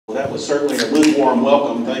That was certainly a lukewarm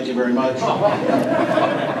welcome. Thank you very much.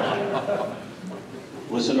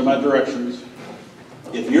 Listen to my directions.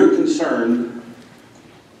 If you're concerned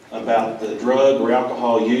about the drug or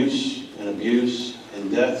alcohol use and abuse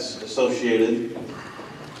and deaths associated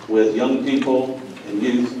with young people and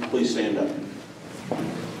youth, please stand up.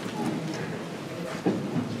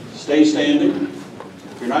 Stay standing.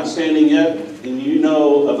 If you're not standing yet, and you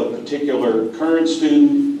know of a particular current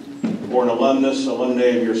student or an alumnus, alumni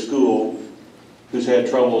of your school who's had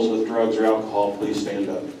troubles with drugs or alcohol, please stand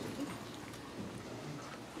up.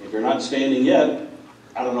 If you're not standing yet,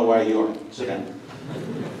 I don't know why you aren't. Sit down.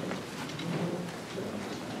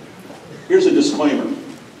 Here's a disclaimer.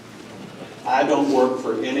 I don't work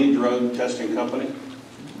for any drug testing company.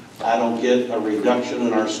 I don't get a reduction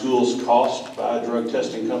in our school's cost by a drug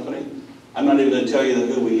testing company. I'm not even going to tell you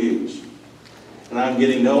who we use. And I'm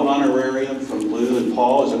getting no honorarium from Lou and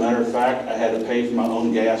Paul. As a matter of fact, I had to pay for my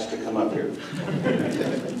own gas to come up here.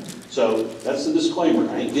 So that's the disclaimer.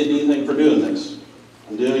 I ain't getting anything for doing this.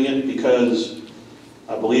 I'm doing it because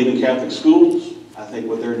I believe in Catholic schools. I think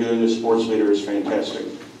what they're doing as sports leader is fantastic.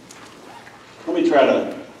 Let me try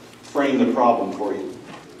to frame the problem for you.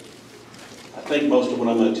 I think most of what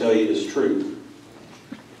I'm going to tell you is true.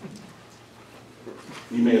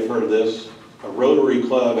 You may have heard of this. A Rotary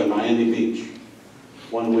Club in Miami Beach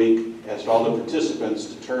one week asked all the participants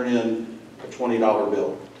to turn in a $20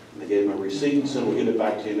 bill. And they gave them a receipt and said, we'll give it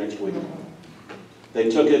back to you next week. They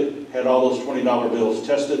took it, had all those $20 bills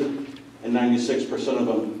tested, and 96% of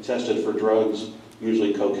them tested for drugs,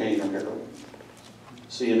 usually cocaine or heroin.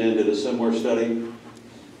 CNN did a similar study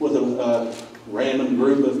with a random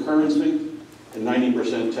group of currency, and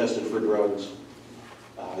 90% tested for drugs,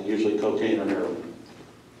 usually cocaine or heroin.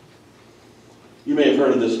 You may have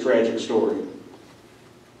heard of this tragic story.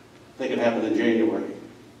 I think it happened in January.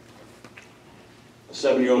 A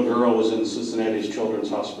 7-year-old girl was in Cincinnati's Children's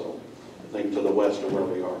Hospital, I think to the west of where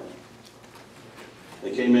we are. They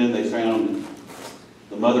came in, they found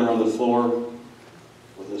the mother on the floor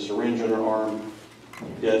with a syringe in her arm,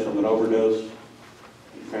 dead from an overdose.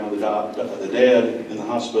 They found the dad in the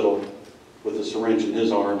hospital with a syringe in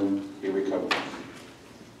his arm. He recovered.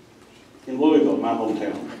 In Louisville, my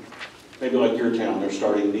hometown, maybe like your town, they're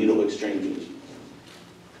starting needle exchanges.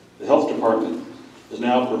 The health department is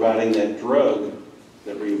now providing that drug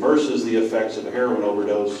that reverses the effects of a heroin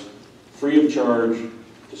overdose free of charge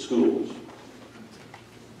to schools.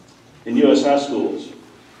 In U.S. high schools,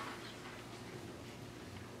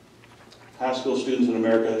 high school students in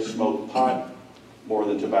America smoke pot more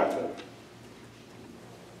than tobacco.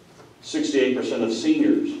 68% of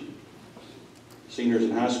seniors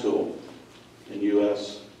in high school in the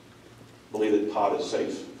U.S. believe that pot is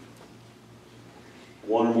safe.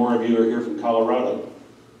 One or more of you are here from Colorado.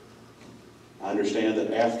 I understand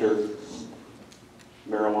that after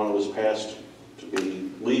marijuana was passed to be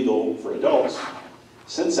legal for adults,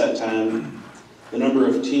 since that time, the number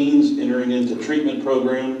of teens entering into treatment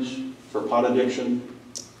programs for pot addiction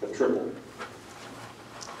have tripled.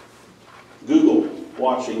 Google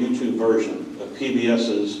watch a YouTube version of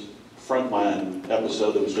PBS's Frontline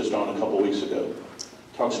episode that was just on a couple weeks ago.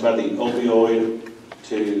 It talks about the opioid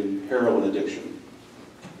to heroin addiction.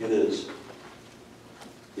 It is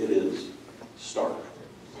stark.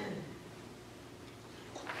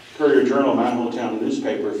 Courier-Journal, my hometown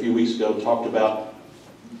newspaper, a few weeks ago talked about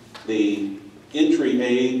the entry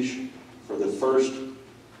age for the first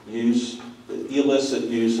use, the illicit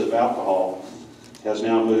use of alcohol has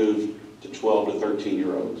now moved to 12 to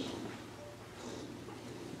 13-year-olds.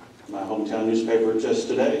 My hometown newspaper just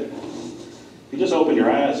today. If you just open your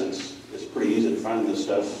eyes, it's pretty easy to find this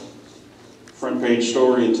stuff. Front page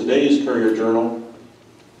story in today's Courier-Journal,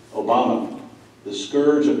 Obama, the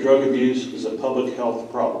scourge of drug abuse is a public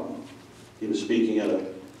health problem. He was speaking at a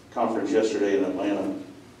conference yesterday in Atlanta.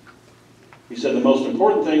 He said the most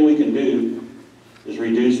important thing we can do is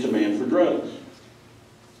reduce demand for drugs.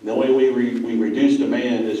 The only way we reduce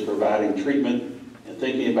demand is providing treatment and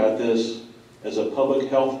thinking about this as a public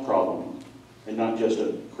health problem and not just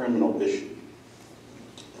a criminal issue.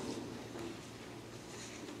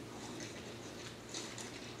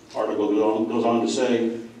 Article goes on to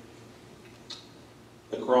say,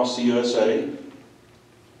 across the USA,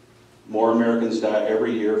 more Americans die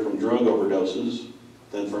every year from drug overdoses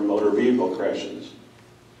than from motor vehicle crashes.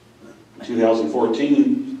 In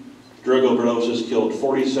 2014, drug overdoses killed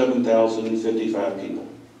 47,055 people,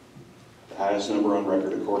 the highest number on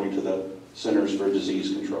record according to the Centers for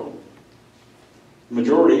Disease Control. The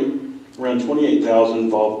majority, around 28,000,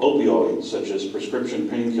 involve opioids such as prescription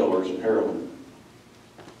painkillers and heroin.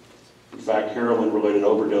 In fact, heroin-related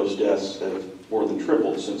overdose deaths have more than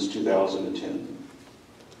tripled since 2010.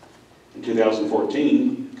 In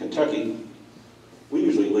 2014, Kentucky, we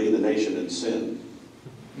usually lead the nation in sin,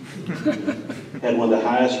 had one of the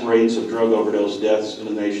highest rates of drug overdose deaths in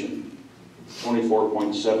the nation,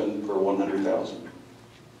 24.7 per 100,000.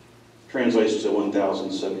 Translates to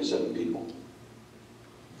 1,077 people.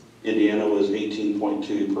 Indiana was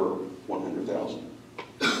 18.2 per 100,000.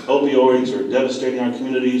 Opioids are devastating our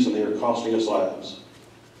communities and they are costing us lives.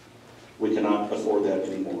 We cannot afford that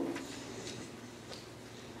anymore.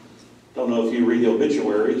 Don't know if you read the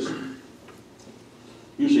obituaries.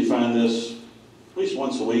 Usually find this at least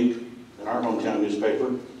once a week in our hometown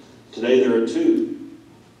newspaper. Today there are two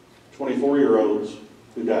 24-year-olds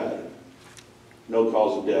who died. No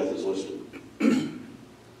cause of death is listed. The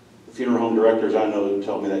funeral home directors I know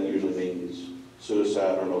tell me that usually means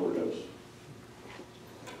suicide or an overdose.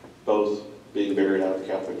 Both being buried out of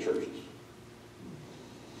Catholic churches.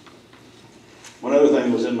 One other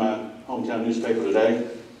thing was in my hometown newspaper today.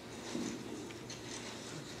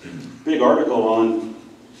 Big article on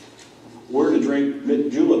where to drink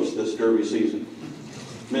mint juleps this Derby season.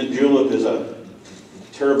 Mint julep is a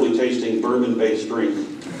terribly tasting bourbon-based drink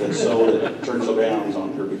that's sold at Churchill Downs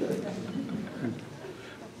on Derby Day.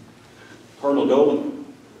 Cardinal Dolan,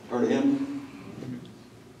 heard of him?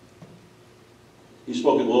 He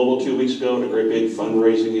spoke at Louisville 2 weeks ago at a great big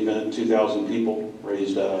fundraising event. 2,000 people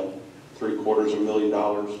raised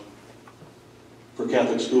 $750,000 for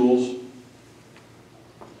Catholic schools.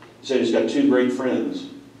 He said he's got two great friends.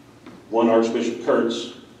 One, Archbishop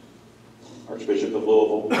Kurtz, Archbishop of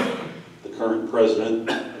Louisville, the current president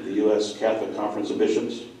of the U.S. Catholic Conference of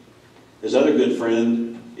Bishops. His other good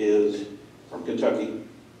friend is from Kentucky,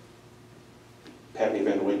 Pappy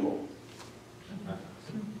Van Winkle.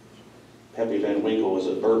 Pappy Van Winkle is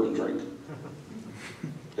a bourbon drink.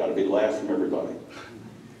 Got a big laugh from everybody.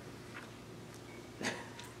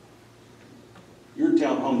 Your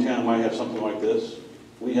hometown might have something like this.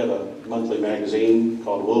 We have a monthly magazine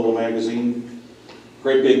called Louisville Magazine.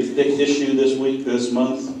 Great big thick issue this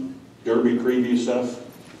month, Derby preview stuff.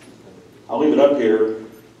 I'll leave it up here.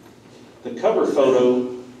 The cover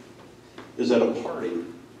photo is at a party.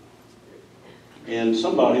 And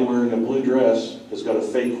somebody wearing a blue dress has got a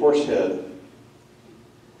fake horse head.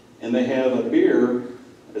 And they have a beer,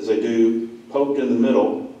 as they do, poked in the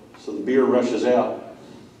middle, so the beer rushes out,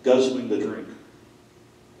 guzzling the drink.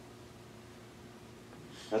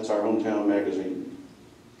 That's our hometown magazine.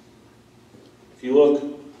 If you look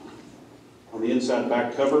on the inside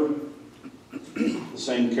back cover, the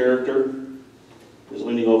same character is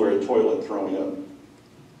leaning over a toilet throwing up.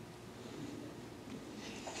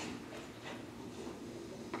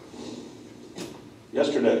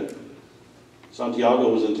 Yesterday,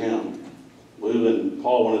 Santiago was in town. Lou and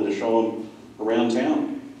Paul wanted to show him around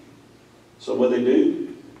town. So what they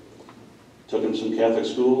do? Took him to some Catholic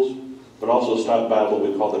schools, but also stopped by what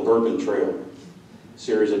we call the Bourbon Trail, a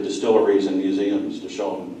series of distilleries and museums to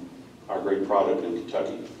show them our great product in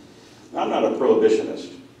Kentucky. Now, I'm not a prohibitionist.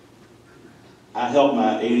 I helped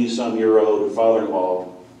my 80-some-year-old father-in-law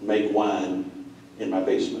make wine in my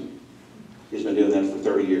basement. He's been doing that for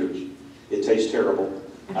 30 years. It tastes terrible.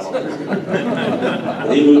 I don't drink it.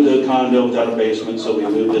 But he moved to a condo without a basement, so we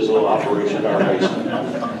moved his little operation to our basement.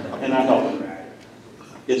 And I help him.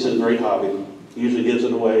 It's a great hobby. He usually gives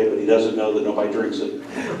it away, but he doesn't know that nobody drinks it.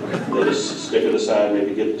 They just stick it aside,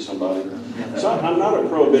 maybe give it to somebody. So I'm not a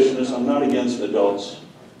prohibitionist. I'm not against adults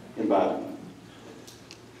imbibing.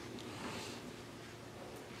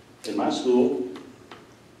 In my school,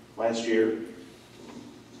 last year,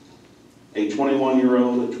 a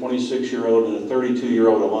 21-year-old, a 26-year-old, and a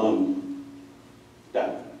 32-year-old alum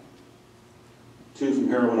died. 2 from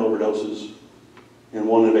heroin overdoses, and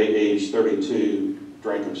one at age 32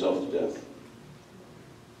 drank himself to death.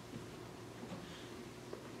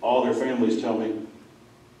 All their families tell me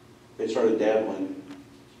they started dabbling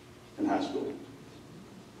in high school.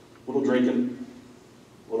 Little drinking,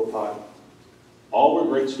 little pot. All were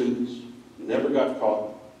great students, never got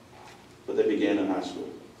caught, but they began in high school.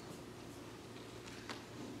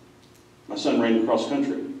 My son ran cross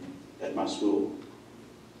country at my school.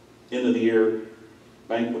 End of the year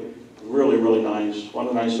banquet, really, really nice. A lot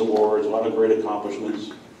of nice awards, a lot of great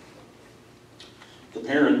accomplishments. The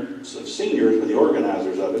parents of seniors were the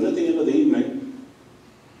organizers of it. And at the end of the evening,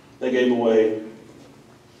 they gave away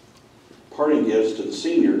parting gifts to the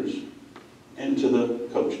seniors and to the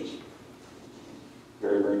coaches.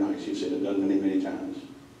 Very, very nice. You've seen it done many, many times.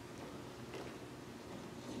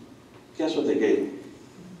 Guess what they gave them?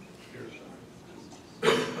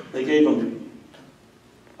 They gave them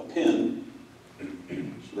a pen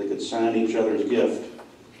so they could sign each other's gift.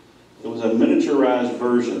 It was a miniature miniaturized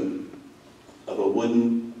version of a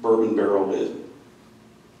wooden bourbon barrel lid.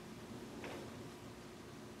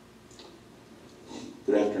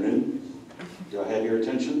 Good afternoon. Do I have your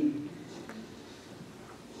attention?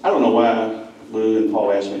 I don't know why Lou and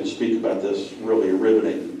Paul asked me to speak about this really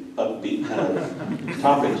riveting, upbeat kind of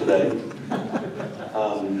topic today.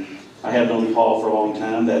 I have known Paul for a long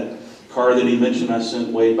time. That card that he mentioned I sent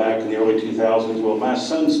way back in the early 2000s, well, my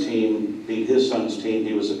son's team beat his son's team.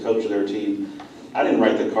 He was the coach of their team. I didn't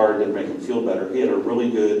write the card, didn't make him feel better. He had a really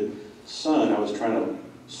good son. I was trying to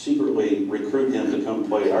secretly recruit him to come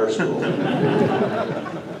play at our school.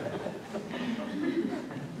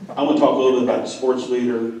 I want to talk a little bit about sports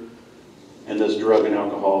leader and this drug and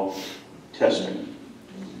alcohol testing,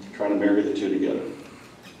 trying to marry the two together.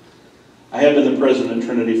 I have been the president of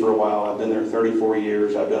Trinity for a while. I've been there 34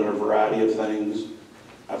 years. I've done a variety of things.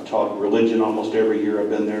 I've taught religion almost every year I've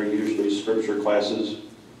been there, usually scripture classes.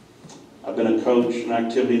 I've been a coach, an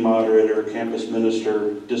activity moderator, campus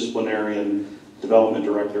minister, disciplinarian, development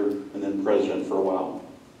director, and then president for a while.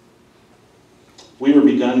 We were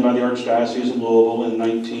begun by the Archdiocese of Louisville in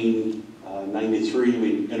 1993.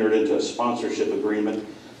 We entered into a sponsorship agreement.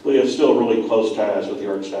 We have still really close ties with the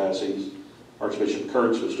Archdiocese. Archbishop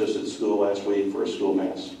Kurtz was just at school last week for a school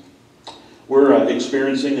mass. We're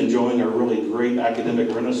experiencing, enjoying a really great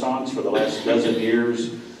academic renaissance for the last dozen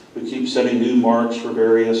years. We keep setting new marks for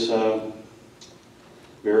various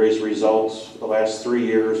results. For the last 3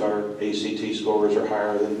 years, our ACT scores are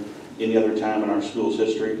higher than any other time in our school's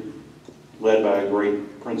history, led by a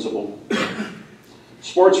great principal.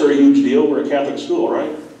 Sports are a huge deal. We're a Catholic school,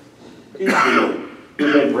 right? Huge deal.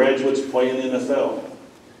 We've had graduates play in the NFL,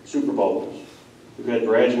 Super Bowls. We've had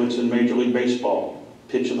graduates in Major League Baseball,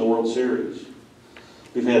 pitch in the World Series.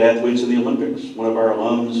 We've had athletes in the Olympics. One of our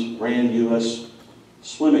alums ran U.S.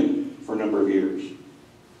 swimming for a number of years.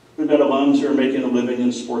 We've got alums who are making a living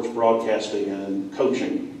in sports broadcasting and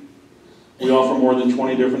coaching. We offer more than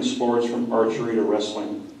 20 different sports, from archery to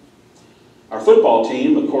wrestling. Our football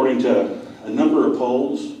team, according to a number of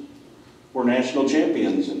polls, were national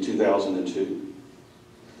champions in 2002.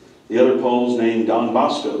 The other polls named Don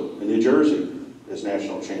Bosco in New Jersey as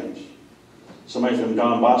national champs. Somebody from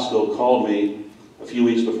Don Bosco called me a few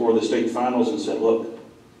weeks before the state finals and said, look,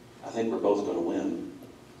 I think we're both going to win.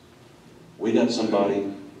 We got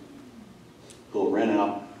somebody who will rent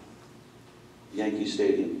out Yankee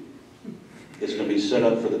Stadium. It's going to be set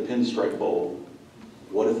up for the Pinstripe Bowl.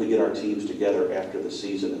 What if we get our teams together after the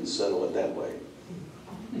season and settle it that way?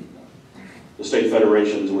 The state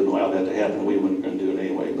federations wouldn't allow that to happen. We weren't going to do it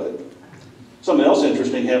anyway. But something else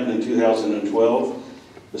interesting happened in 2012.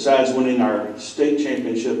 Besides winning our state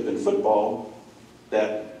championship in football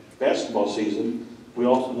that basketball season, we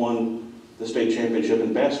also won the state championship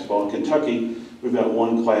in basketball. In Kentucky, we've got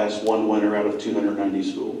one class, one winner out of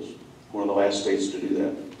 290 schools. One of the last states to do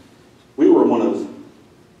that. We were one of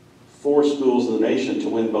 4 schools in the nation to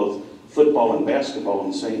win both football and basketball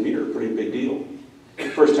in the same year. Pretty big deal.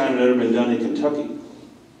 First time it had ever been done in Kentucky.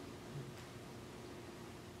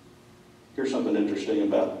 Here's something interesting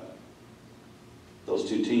about those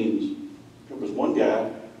two teams. There was one guy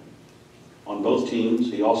on both teams.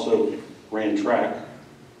 He also ran track.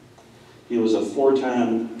 He was a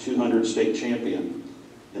 4-time 200 state champion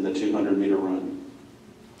in the 200-meter run.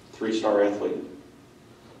 3-star athlete.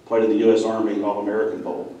 Played in the U.S. Army All-American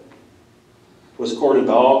Bowl. Was courted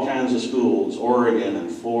by all kinds of schools, Oregon and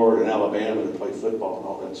Florida and Alabama, to play football and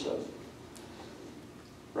all that stuff.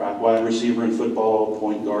 Right, wide receiver in football,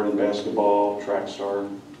 point guard in basketball, track star.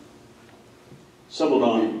 Settled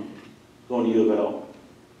on going to U of L.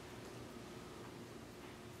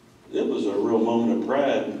 It was a real moment of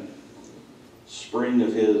pride, spring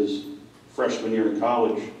of his freshman year in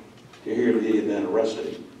college, to hear that he had been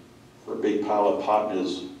arrested for a big pile of pot in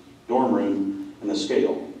his dorm room and a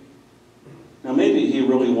scale. Now maybe he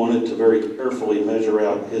really wanted to very carefully measure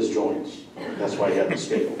out his joints. That's why he had the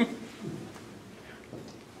scale.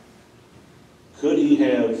 Could he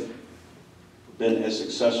have been as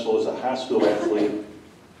successful as a high school athlete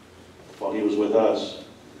while he was with us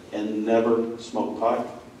and never smoked pot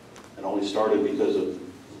and only started because of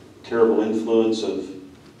terrible influence of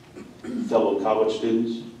fellow college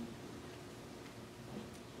students?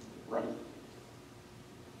 Right.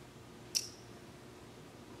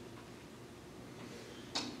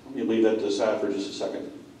 Let me leave that to the side for just a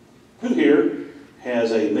second. Who here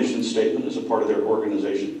has a mission statement as a part of their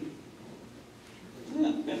organization?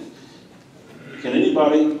 Yeah. Can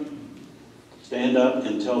anybody stand up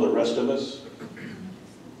and tell the rest of us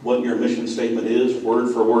what your mission statement is,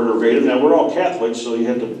 word for word or verbatim? Now, we're all Catholics, so we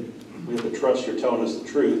have to trust you're telling us the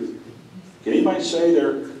truth. Can anybody say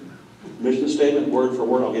Mission statement, word for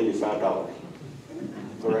word, I'll give you $5. Go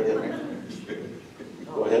right ahead.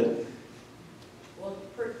 Go ahead. Well,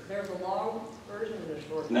 there's a long version and a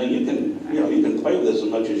short. Now you can play with this as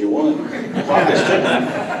much as you want. The clock is ticking.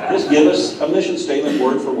 Just give us a mission statement,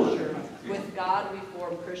 word for word. With God, we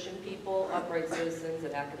form Christian people, upright citizens,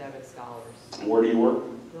 and academic scholars. And where do you work?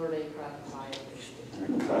 Notre Dame Craft Mine,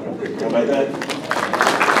 Michigan. How about that?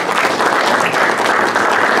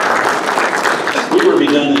 We were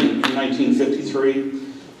begun in 1953,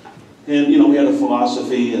 and we had a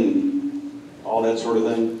philosophy and all that sort of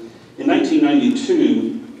thing. In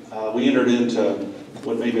 1992, we entered into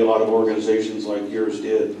what maybe a lot of organizations like yours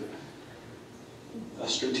did, a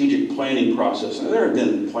strategic planning process. Now, there had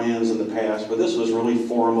been plans in the past, but this was really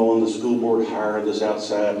formal, and the school board hired this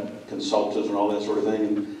outside consultant and all that sort of thing.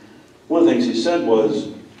 And one of the things he said was,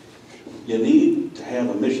 you need to have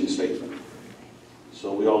a mission statement.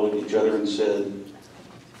 So we all looked at each other and said,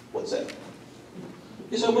 what's that?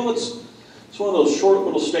 He said, well, it's one of those short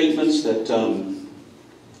little statements that,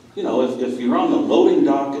 if you're on the loading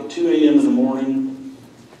dock at 2 a.m. in the morning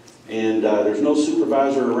and there's no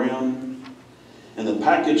supervisor around and the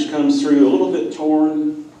package comes through a little bit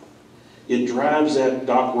torn, it drives that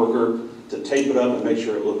dock worker to tape it up and make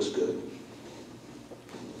sure it looks good.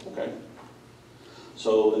 Okay?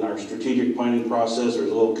 So in our strategic planning process,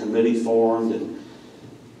 there's a little committee formed, and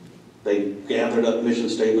they gathered up mission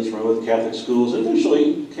statements from other Catholic schools and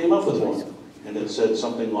eventually came up with one. And it said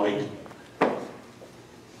something like,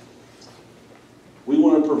 we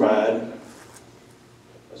want to provide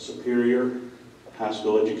a superior high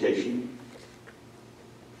school education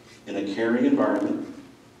in a caring environment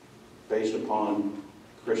based upon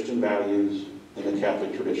Christian values and the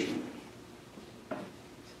Catholic tradition.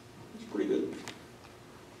 It's pretty good.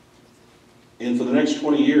 And for the next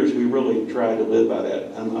 20 years, we really tried to live by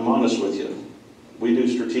that. I'm honest with you. We do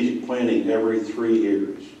strategic planning every 3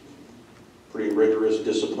 years. Pretty rigorous,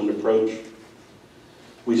 disciplined approach.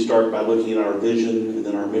 We start by looking at our vision and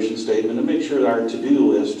then our mission statement and make sure that our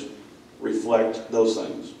to-do list reflect those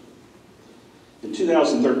things. In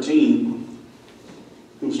 2013,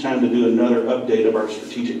 it was time to do another update of our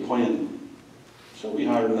strategic plan. So we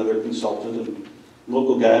hired another consultant, a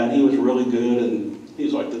local guy, and he was really good, and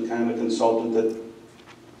he's like the kind of consultant that,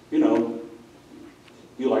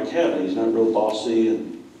 you like having. He's not real bossy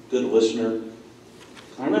and good listener.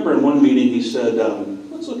 I remember in one meeting he said,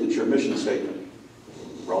 let's look at your mission statement.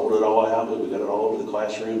 Rolled it all out, but we got it all over the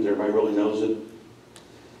classrooms. Everybody really knows it.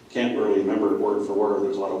 Can't really remember it word for word.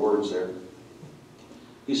 There's a lot of words there.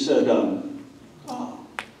 He said, I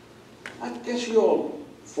guess you all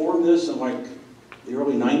formed this in like the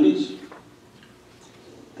early 90s.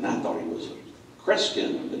 And I thought he was a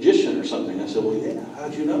Kreskin, a magician or something. I said, well, yeah,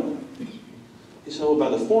 how'd you know? He said, well, by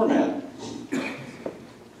the format.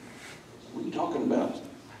 What are you talking about?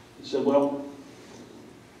 He said, well,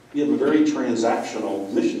 you have a very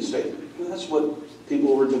transactional mission statement. And that's what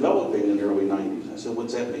people were developing in the early 90s. I said,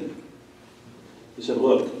 what's that mean? He said,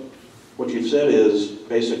 look, what you've said is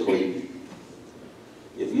basically,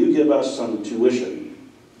 if you give us some tuition,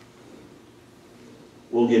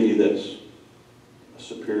 we'll give you this. A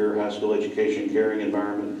superior high school education, caring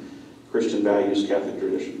environment, Christian values, Catholic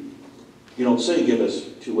tradition. You don't say give us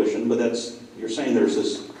tuition, but you're saying there's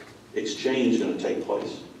this exchange going to take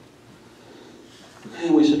place.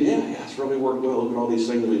 And we said, yeah, it's really worked well. Look at all these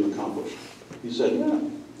things we've accomplished. He said,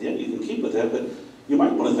 yeah, you can keep with that, but you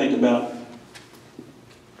might want to think about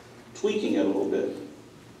tweaking it a little bit.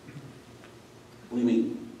 What do you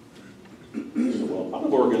mean? He said, well, a lot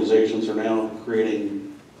of organizations are now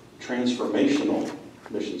creating transformational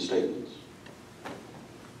mission statements.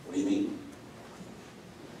 What do you mean?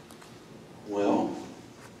 Well,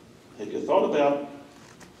 have you thought about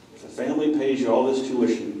if a family pays you all this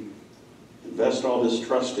tuition, invest all this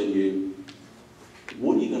trust in you,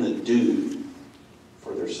 what are you going to do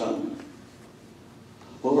for their son?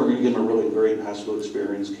 Well, we're going to give them a really great high school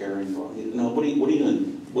experience, caring. No, what are you going to?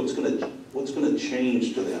 What's going to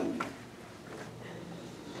change to them?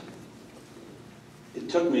 It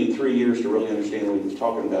took me 3 years to really understand what he was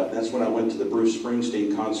talking about. And that's when I went to the Bruce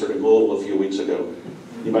Springsteen concert in Louisville a few weeks ago.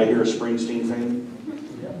 Anybody here a Springsteen fan?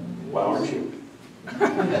 Why aren't you?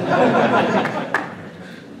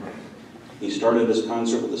 He started his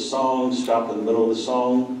concert with a song, stopped in the middle of the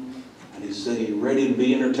song, and he said, "You ready to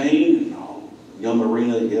be entertained?" And young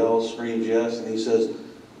Marina yells, screams yes, and he says,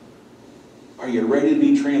 "Are you ready to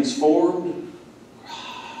be transformed?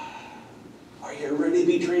 Are you ready to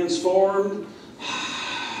be transformed?"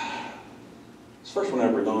 It's the first one I've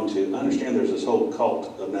ever gone to. I understand there's this whole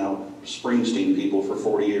cult of now Springsteen people for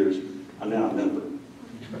 40 years. I'm now a member.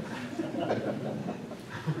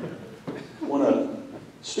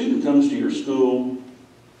 student comes to your school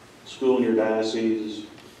in your diocese,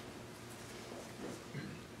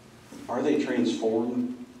 are they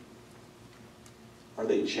transformed? Are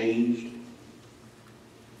they changed?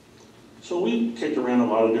 So we kicked around a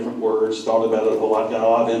lot of different words, thought about it a whole lot, got a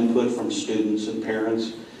lot of input from students and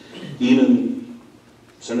parents, even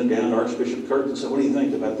sent it down to Archbishop Kirk and said, what do you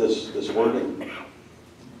think about this wording?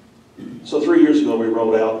 So 3 years ago, we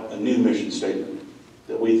rolled out a new mission statement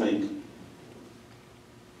that we think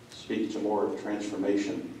speaks to more of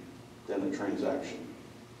transformation than a transaction.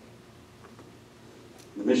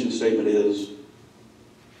 The mission statement is,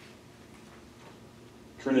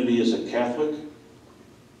 Trinity is a Catholic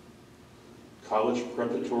college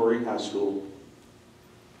preparatory high school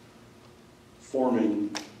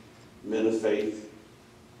forming men of faith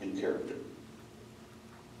and character.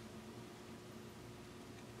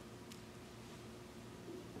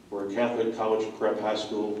 We're a Catholic college prep high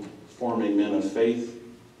school forming men of faith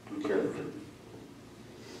and character.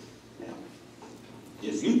 Now,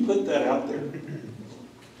 if you put that out there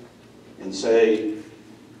and say,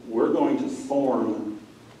 we're going to form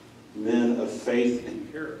men of faith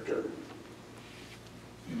and character,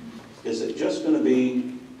 is it just going to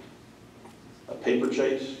be a paper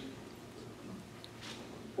chase?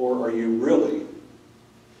 Or are you really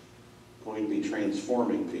going to be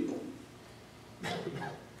transforming people?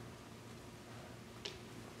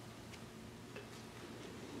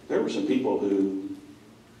 There were some people who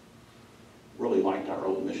really liked our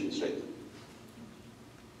old mission statement.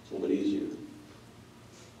 It's a little bit easier.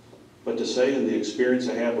 But to say in the experience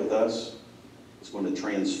they have with us, it's going to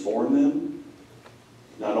transform them,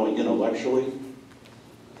 not only intellectually,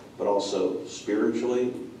 but also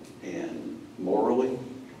spiritually and morally,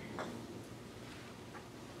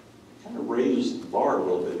 kind of raised the bar a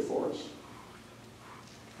little bit for us.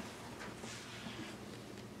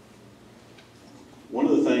 One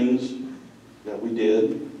of the things that we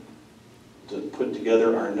did to put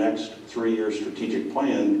together our next 3-year strategic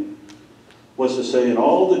plan was to say in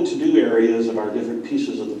all the to-do areas of our different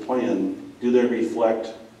pieces of the plan, do they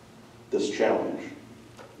reflect this challenge?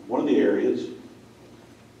 One of the areas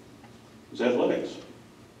is athletics.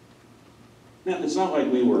 Now, it's not like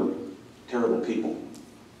we were terrible people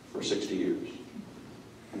for 60 years.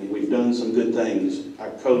 I mean, we've done some good things. I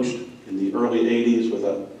coached in the early 80s with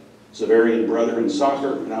a Severian brother in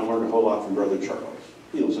soccer, and I learned a whole lot from Brother Charles.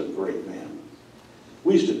 He was a great man.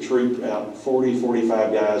 We used to troop out 40,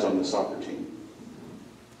 45 guys on the soccer team.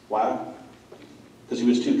 Why? Because he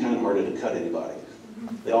was too kind-hearted to cut anybody.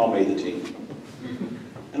 They all made the team.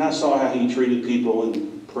 And I saw how he treated people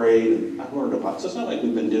and prayed, and I learned a lot. So it's not like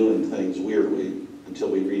we've been doing things weirdly until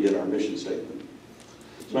we redid our mission statement.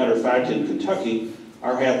 As a matter of fact, in Kentucky,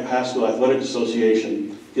 our high school athletic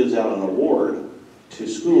association gives out an award to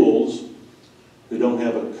schools who don't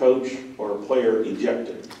have a coach or a player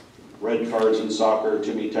ejected. Red cards in soccer,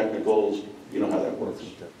 too many technicals, you know how that works.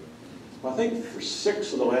 Well, I think for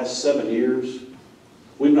 6 of the last 7 years,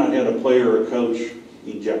 we've not had a player or a coach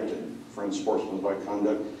ejected for unsportsmanlike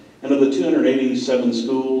conduct. And of the 287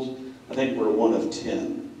 schools, I think we're one of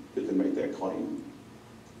 10 who can make that claim.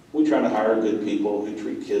 We try to hire good people who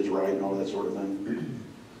treat kids right and all that sort of thing.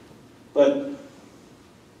 But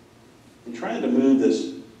in trying to move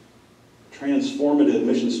this transformative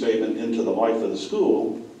mission statement into the life of the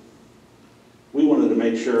school, we wanted to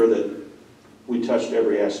make sure that we touched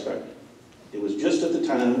every aspect. It was just at the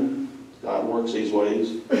time, God works these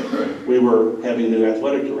ways, we were having a new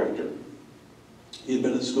athletic director. He'd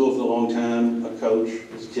been at school for a long time, a coach,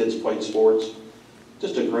 his kids played sports,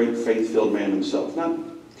 just a great faith-filled man himself. Not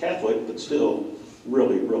Catholic, but still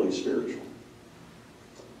really, really spiritual.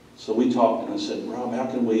 So we talked and I said, Rob, how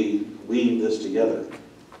can we weave this together?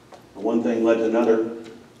 And one thing led to another.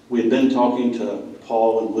 We had been talking to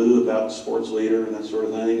Paul and Lou about sports leader and that sort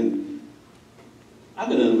of thing, and I've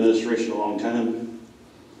been in administration a long time.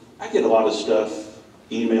 I get a lot of stuff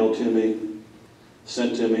emailed to me,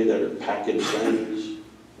 sent to me that are packaged things,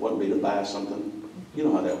 want me to buy something. You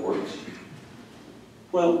know how that works.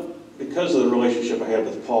 Well, because of the relationship I had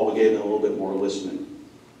with Paul, we gave him a little bit more listening.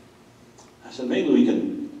 I said, maybe we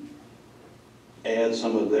can add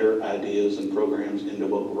some of their ideas and programs into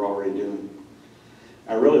what we're already doing.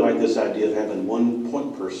 I really like this idea of having one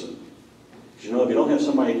point person. Because you know, if you don't have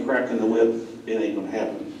somebody cracking the whip, it ain't going to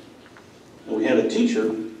happen. And we had a teacher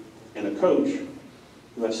and a coach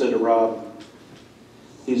who I said to Rob,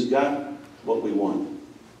 he's got what we want.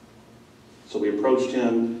 So we approached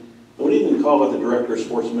him. And we didn't even call it the Director of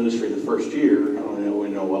Sports Ministry the first year. I don't know, we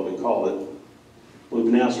know what we call it. We've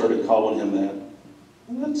now started calling him that.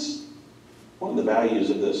 And that's one of the values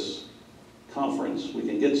of this conference. We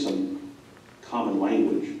can get some common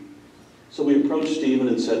language. So we approached Stephen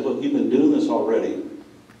and said, look, you've been doing this already.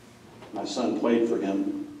 My son played for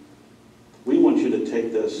him. We want you to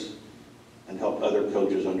take this and help other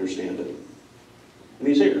coaches understand it. And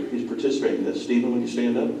he's here. He's participating in this. Stephen, would you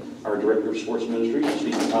stand up? Our Director of Sports Ministry,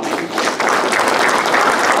 Stephen Thomas.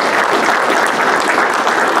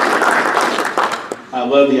 I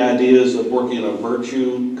love the ideas of working in a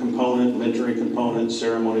virtue component, mentoring component,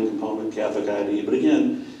 ceremony component, Catholic ID. But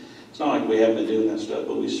again, it's not like we haven't been doing that stuff,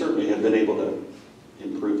 but we certainly have been able to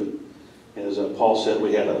improve it. As Paul said,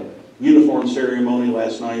 we had a uniform ceremony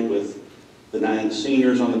last night with the 9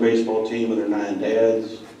 seniors on the baseball team and their 9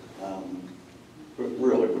 dads.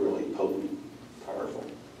 Really, really potent, powerful.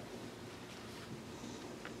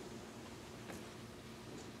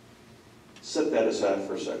 Set that aside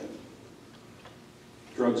for a second.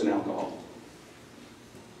 Drugs and alcohol.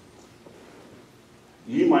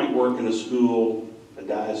 You might work in a school, a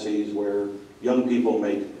diocese, where young people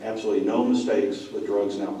make absolutely no mistakes with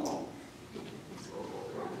drugs and alcohol.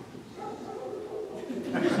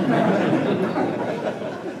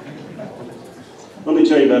 Let me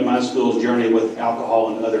tell you about my school's journey with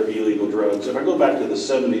alcohol and other illegal drugs. If I go back to the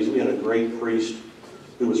 70s, we had a great priest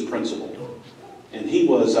who was principal. And he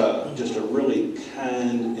was just a really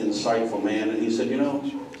kind, insightful man. And he said, you know,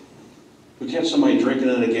 we catch somebody drinking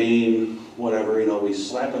at a game, whatever, you know, we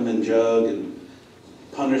slap them in jug and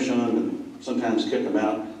punish them and sometimes kick them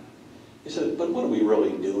out. He said, but what are we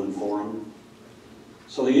really doing for them?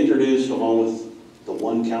 So he introduced, along with the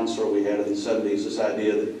one counselor we had in the 70s, this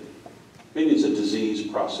idea that maybe it's a disease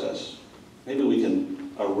process. Maybe we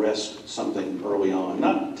can arrest something early on.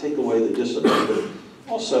 Not take away the discipline, but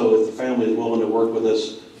also, if the family is willing to work with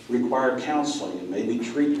us, require counseling and maybe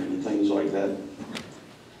treatment and things like that.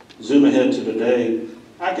 Zoom ahead to today,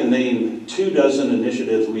 I can name 24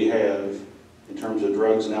 initiatives we have in terms of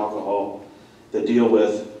drugs and alcohol that deal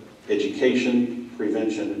with education,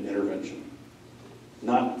 prevention, and intervention,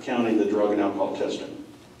 not counting the drug and alcohol testing.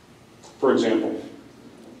 For example,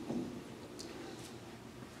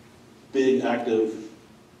 big active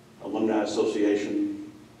alumni association,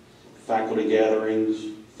 faculty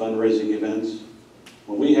gatherings, fundraising events.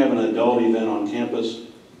 When we have an adult event on campus,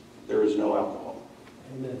 there is no alcohol.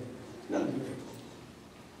 Amen. None.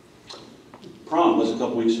 Prom was a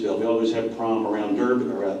couple weeks ago. We always have prom around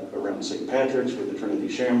Durban, around St. Patrick's with the Trinity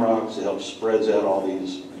Shamrocks. It helps spreads out all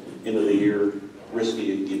these end of the year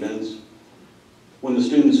risky events. When the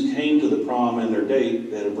students came to the prom and their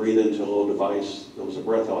date, they had to breathe into a little device that was a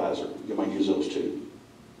breathalyzer. You might use those too.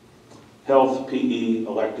 Health, PE,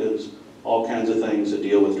 electives, all kinds of things that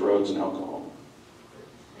deal with drugs and alcohol.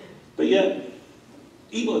 But yet,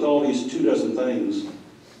 even with all these 24 things,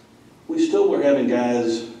 we still were having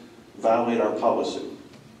guys violate our policy.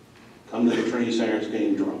 Come to the Trinity Center's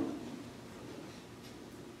game drunk.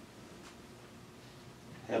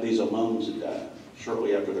 Have these alums that die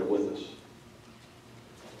shortly after they're with us.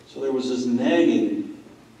 So there was this nagging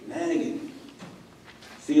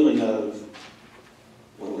feeling of,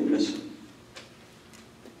 what are we missing?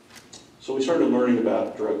 So we started learning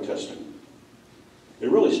about drug testing.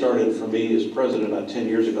 It really started for me as president 10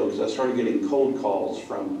 years ago because I started getting cold calls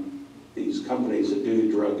from these companies that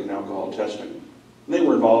do drug and alcohol testing. And they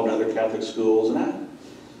were involved in other Catholic schools, and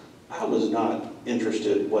I was not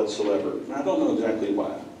interested whatsoever. And I don't know exactly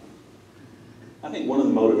why. I think one of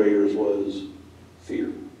the motivators was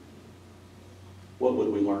fear. What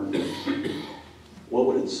would we learn? What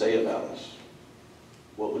would it say about us?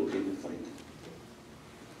 What would people think?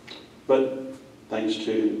 But thanks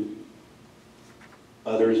to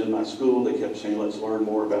others in my school, they kept saying, let's learn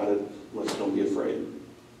more about it. Let's don't be afraid.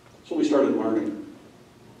 So we started learning.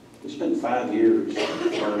 We spent 5 years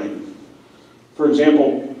learning. For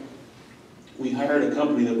example, we hired a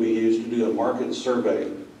company that we used to do a market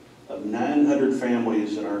survey of 900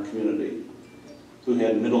 families in our community who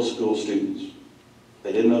had middle school students.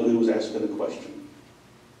 They didn't know who was asking the question.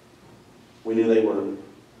 We knew they were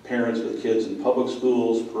parents with kids in public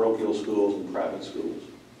schools, parochial schools, and private schools.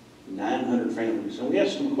 900 families. And we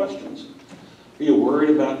asked them questions. Are you worried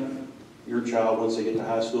about your child once they get to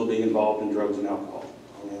high school being involved in drugs and alcohol?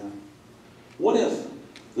 Oh, yeah. What if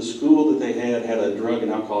the school that they had a drug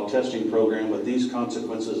and alcohol testing program with these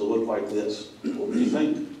consequences that look like this? What would you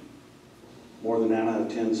think? More than 9 out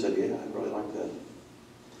of 10 said, yeah, I'd really like that.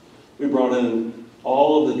 We brought in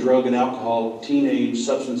all of the drug and alcohol teenage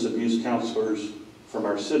substance abuse counselors from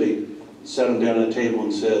our city, sat them down at a table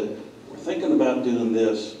and said, we're thinking about doing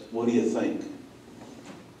this. What do you think?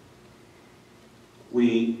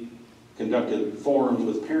 We conducted forums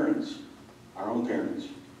with parents, our own parents.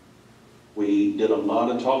 We did a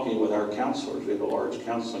lot of talking with our counselors. We have a large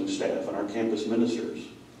counseling staff and our campus ministers.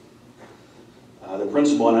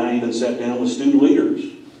 principal and I even sat down with student leaders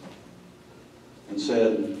and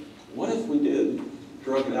said, what if we did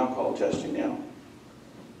drug and alcohol testing now?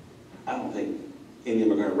 I don't think any of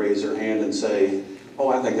them are going to raise their hand and say, oh,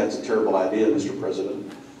 I think that's a terrible idea, Mr.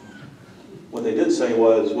 President. What they did say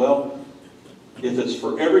was, well, if it's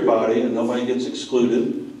for everybody and nobody gets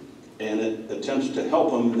excluded and it attempts to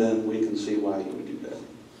help them, then we can see why you would do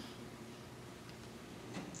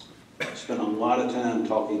that. I spent a lot of time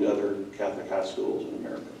talking to other Catholic high schools in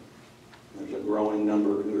America. There's a growing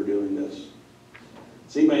number who are doing this.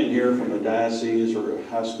 Is anybody in here from a diocese or a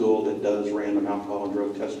high school that does random alcohol and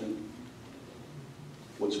drug testing?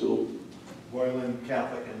 What school? Mullen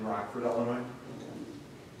Catholic in Rockford, Illinois. Okay.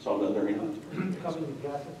 Saw that there, hand. Covington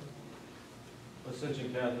Catholic.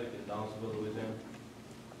 Ascension Catholic in Downsville, Louisiana.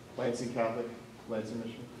 Lansing Catholic, Lansing,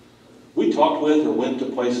 Michigan. We talked with or went to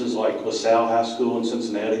places like LaSalle High School in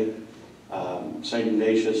Cincinnati, St.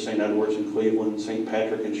 Ignatius, St. Edward's in Cleveland, St.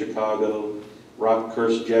 Patrick in Chicago,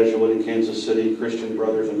 Rockhurst Jesuit in Kansas City, Christian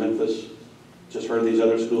Brothers in Memphis. Just heard of these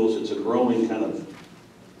other schools. It's a growing kind of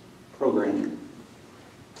program.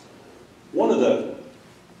 One of the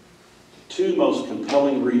two most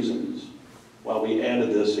compelling reasons why we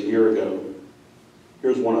added this a year ago,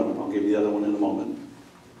 here's one of them, I'll give you the other one in a moment,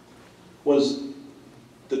 was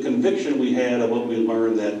the conviction we had of what we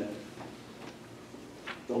learned that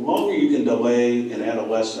the longer you can delay an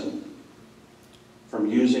adolescent from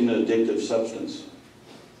using an addictive substance,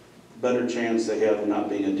 the better chance they have of not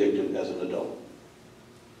being addicted as an adult.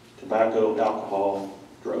 Tobacco, alcohol,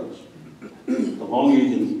 drugs. The longer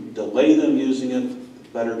you can delay them using it, the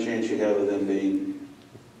better chance you have of them being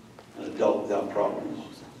an adult without problems.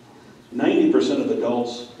 90% of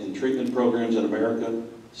adults in treatment programs in America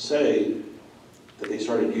say that they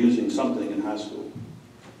started using something in high school.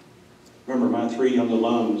 Remember, my 3 young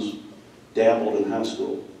alums dabbled in high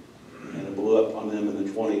school, and it blew up on them in the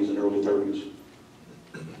 20s and early 30s.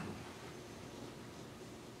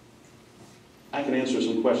 I can answer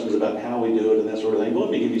some questions about how we do it and that sort of thing, but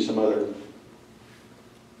let me give you some other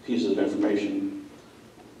pieces of information.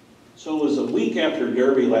 So it was a week after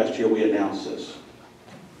Derby last year we announced this.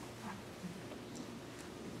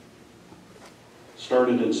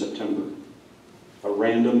 Started in September. A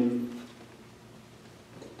random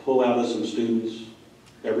pull out of some students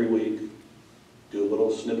every week, do a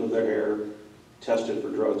little snip of their hair, test it for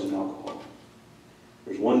drugs and alcohol.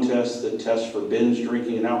 There's one test that tests for binge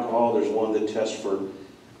drinking and alcohol. There's one that tests for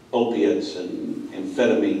opiates and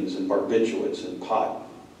amphetamines and barbiturates and pot.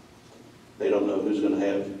 They don't know who's going to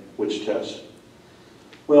have which test.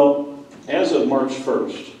 Well, as of March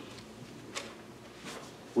 1st,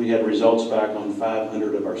 we had results back on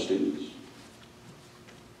 500 of our students.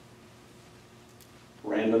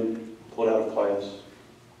 Random, pulled out of class,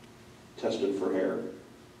 tested for hair.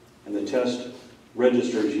 And the test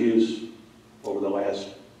registers use over the last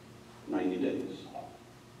 90 days.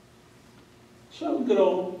 So good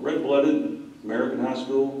old red-blooded American high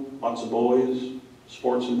school, lots of boys,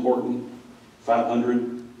 sports important,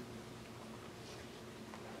 500.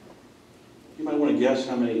 You might want to guess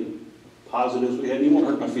how many positives we had. You won't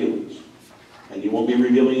hurt my feelings. And you won't be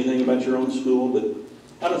revealing anything about your own school, but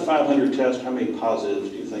out of 500 tests, how many positives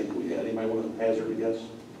do you think we had? Anybody want to hazard a guess?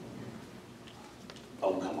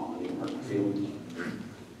 Oh, come on, you won't hurt my feelings.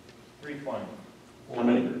 320. How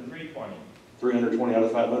many? 320. 320 out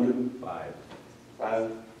of 500? 5.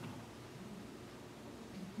 5?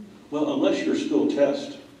 Well, unless your school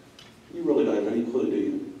tests, you really don't have any clue, do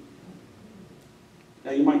you?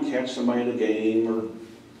 Now, you might catch somebody at a game, or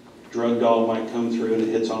drug dog might come through and it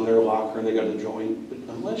hits on their locker and they got a joint.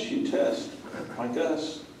 But unless you test, like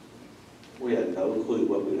us, we had no clue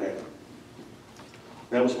what we'd have.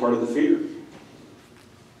 That was part of the fear.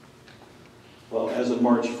 Well, as of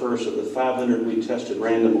March 1st, of the 500 we tested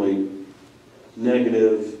randomly,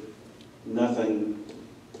 negative, nothing,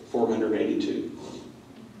 482,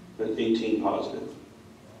 but 18 positive.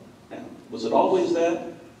 Now, was it always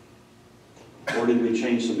that? Or did we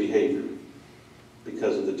change some behavior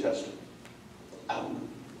because of the testing? I don't know.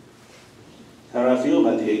 How do I feel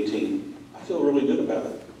about the 18? I feel really good about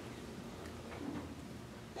it.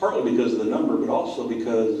 Partly because of the number, but also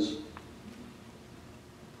because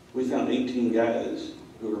we found 18 guys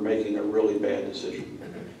who were making a really bad decision.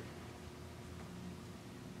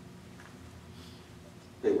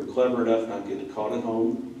 They were clever enough not to get caught at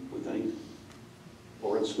home, we think,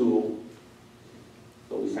 or at school,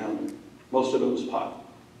 but we found them. Most of it was pot.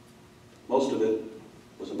 Most of it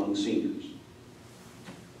was among seniors.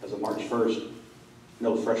 As of March 1st,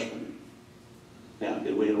 no freshmen. Now,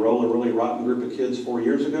 did we enroll a really rotten group of kids 4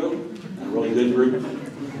 years ago? A really good group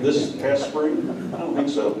this past spring? I don't think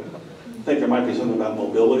so. I think there might be something about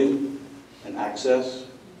mobility and access.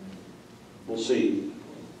 We'll see.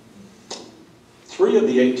 3 of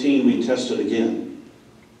the 18 we tested again,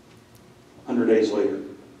 100 days later.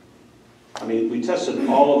 I mean, we tested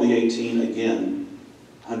all of the 18 again,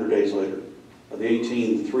 100 days later. Of the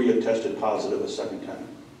 18, 3 have tested positive a second time.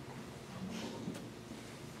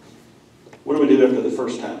 What do we do after the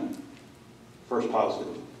first time? First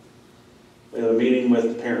positive. We have a meeting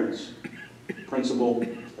with the parents, principal,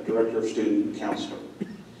 a director of student, counselor.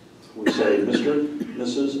 We say, Mr.,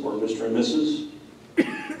 Mrs., or Mr. and Mrs.,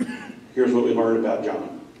 here's what we learned about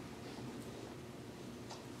John.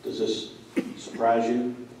 Does this surprise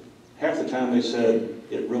you? Half the time they said,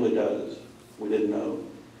 it really does. We didn't know.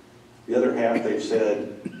 The other half they've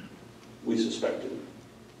said, we suspected.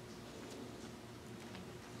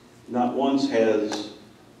 Not once has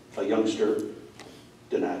a youngster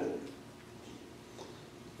denied it.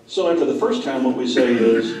 So after the first time, what we say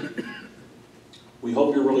is, we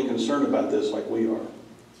hope you're really concerned about this like we are.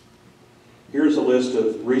 Here's a list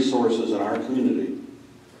of resources in our community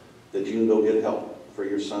that you can go get help for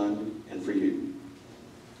your son and for you.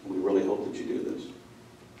 We really hope that you do this.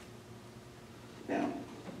 Now,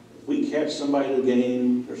 if we catch somebody at a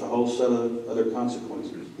game, there's a whole set of other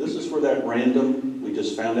consequences. This is for that random, we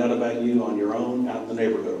just found out about you on your own out in the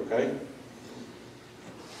neighborhood, okay?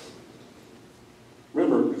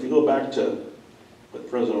 Remember, if you go back to what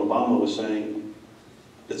President Obama was saying,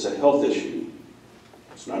 it's a health issue.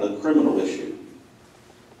 It's not a criminal issue.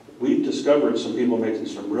 We've discovered some people making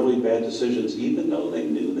some really bad decisions, even though they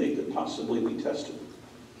knew they could possibly be tested.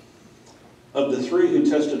 Of the 3 who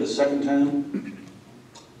tested a second time,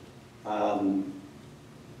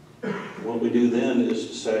 what we do then is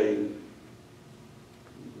to say,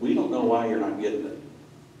 we don't know why you're not getting it.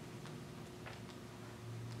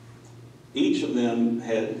 Each of them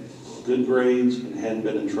had good grades and hadn't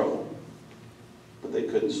been in trouble, but they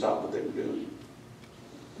couldn't stop what they were doing.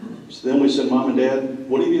 So then we said, Mom and Dad,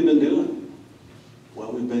 what have you been doing?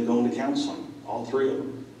 Well, we've been going to counseling, all 3 of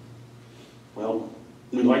them. Well,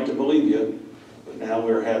 we'd like to believe you, but now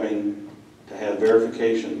we're having to have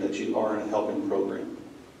verification that you are in a helping program.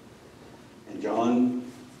 And John,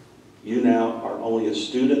 you now are only a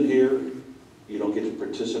student here. You don't get to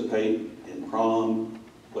participate in prom,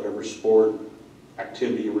 whatever sport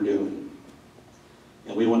activity you were doing.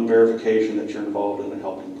 And we want verification that you're involved in a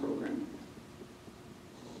helping program.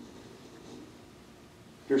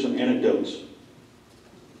 Here's some anecdotes.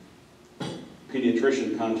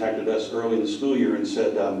 Pediatrician contacted us early in the school year and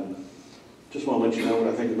said, just want to let you know what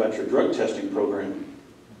I think about your drug testing program.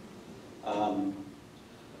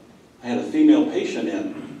 I had a female patient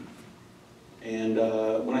in, and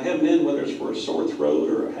when I have them in, whether it's for a sore throat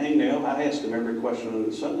or a hangnail, I ask them every question under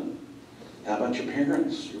the sun. How about your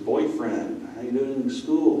parents, your boyfriend? How you doing in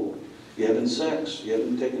school? You having sex? You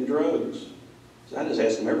haven't taken drugs? So I just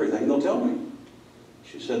ask them everything, they'll tell me.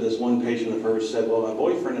 She said this one patient of hers said, well, my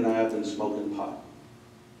boyfriend and I have been smoking pot.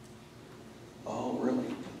 Oh,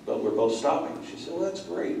 really? But we're both stopping. She said, well, that's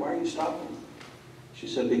great. Why are you stopping? She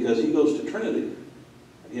said, because he goes to Trinity,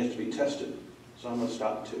 and he has to be tested, so I'm going to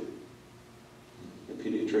stop too. The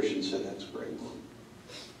pediatrician said, that's great.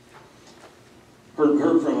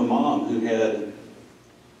 Heard from a mom who had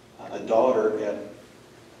a daughter at,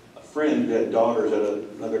 a friend who had daughters at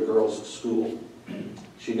another girl's school.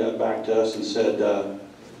 She got back to us and said,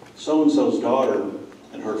 so-and-so's daughter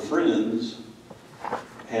and her friends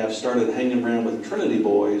have started hanging around with Trinity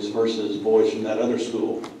boys versus boys from that other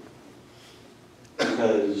school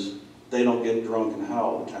because they don't get drunk and high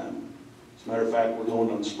all the time. As a matter of fact, we're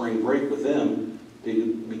going on spring break with them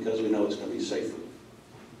because we know it's going to be safer.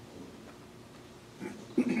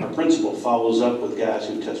 Our principal follows up with guys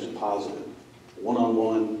who tested positive.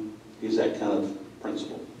 One-on-one, he's that kind of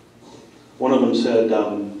principal. One of them said,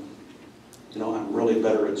 you know, I'm really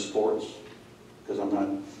better at sports because I'm not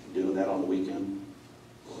doing that on the weekend.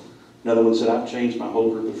 Another one said, I've changed my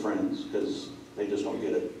whole group of friends because they just don't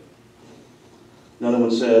get it. Another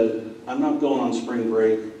one said, I'm not going on spring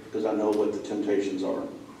break because I know what the temptations are.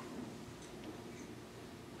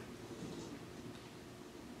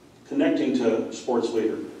 Connecting to sports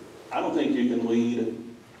leader. I don't think you can lead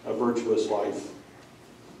a virtuous life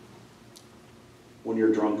when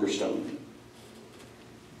you're drunk or stoned.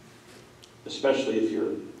 Especially if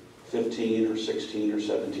you're 15 or 16 or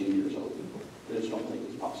 17 years old. I just don't think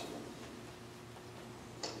it's possible.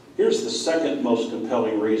 Here's the second most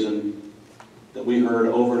compelling reason that we heard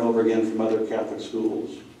over and over again from other Catholic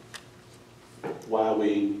schools why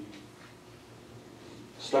we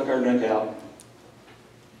stuck our neck out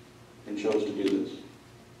and chose to do this.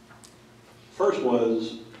 First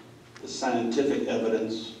was the scientific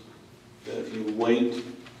evidence If you wait,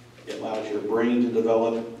 it allows your brain to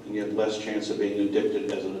develop and you have less chance of being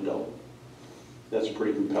addicted as an adult. That's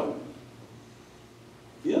pretty compelling.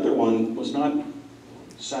 The other one was not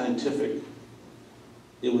scientific.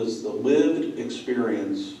 It was the lived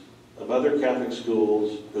experience of other Catholic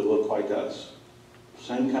schools who look like us.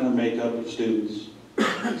 Same kind of makeup of students,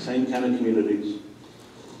 same kind of communities.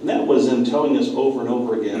 And that was them telling us over and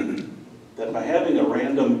over again that by having a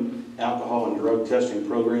random alcohol and drug testing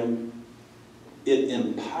program, it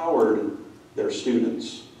empowered their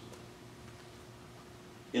students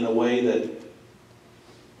in a way that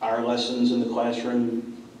our lessons in the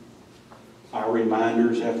classroom, our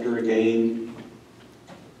reminders after a game,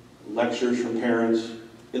 lectures from parents,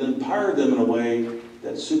 it empowered them in a way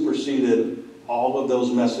that superseded all of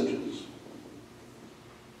those messages.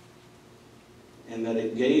 And that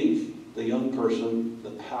it gave the young person the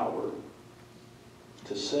power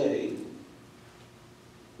to say,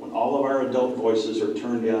 when all of our adult voices are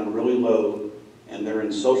turned down really low and they're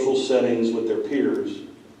in social settings with their peers,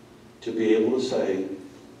 to be able to say,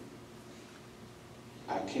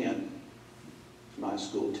 I can't. My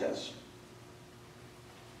school test.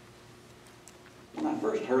 When I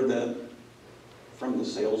first heard that from the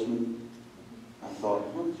salesman, I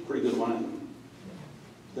thought, well, it's a pretty good line.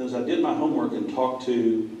 Then as I did my homework and talked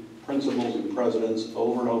to principals and presidents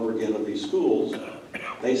over and over again of these schools,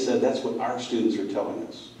 they said that's what our students are telling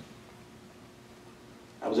us.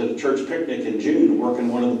 I was at a church picnic in June working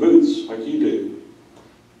one of the booths like you do.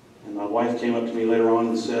 And my wife came up to me later on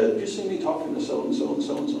and said, did you see me talking to so-and-so and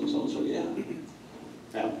so-and-so and so-and-so? Yeah.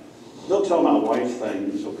 Now, they'll tell my wife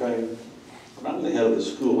things, okay? But I'm the head of the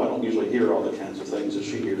school. I don't usually hear all the kinds of things that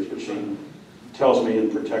she hears, but she tells me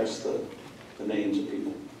and protects the names of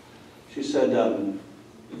people. She said,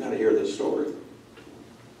 you got to hear this story.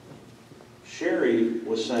 Sherry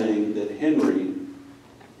was saying that Henry,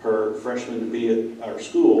 her freshman to be at our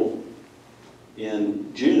school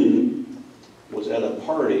in June, was at a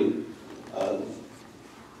party of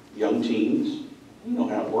young teens. You know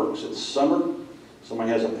how it works. It's summer.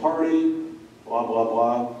 Somebody has a party, blah, blah,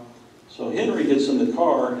 blah. So Henry gets in the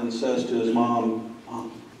car and says to his mom,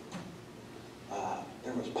 Mom,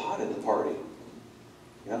 there was pot at the party.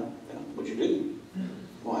 Yeah, what'd you do?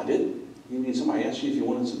 Well, I did. You mean somebody asked you if you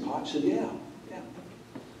wanted some pot? She said, yeah.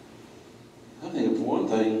 I think for one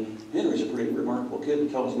thing, Henry's a pretty remarkable kid to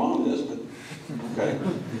tell his mom this, but okay.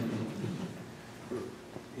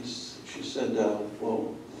 She said,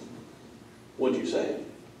 well, what'd you say?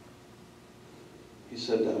 He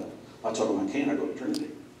said, I told him I can't, I go to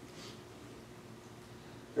Trinity.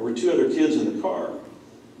 There were two other kids in the car.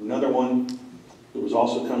 Another one who was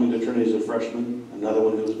also coming to Trinity as a freshman, another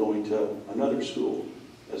one who was going to another school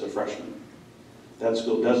as a freshman. That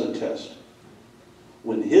school doesn't test.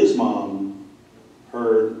 When his mom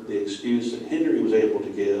heard the excuse that Henry was able to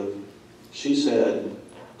give, she said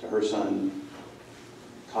to her son,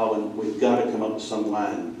 Colin, we've got to come up with some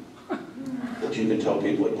line that you can tell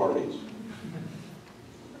people at parties.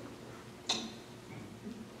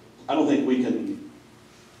 I don't think we can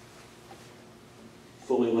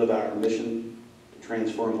fully live our mission to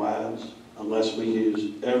transform lives unless we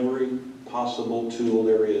use every possible tool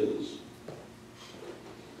there is.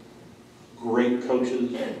 Great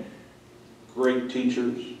coaches, great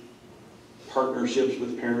teachers, partnerships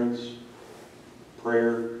with parents,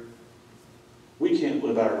 prayer. We can't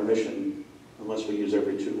live our mission unless we use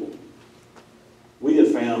every tool. We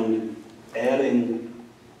have found adding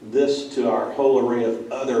this to our whole array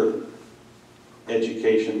of other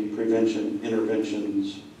education, prevention,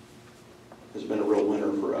 interventions has been a real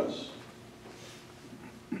winner for us.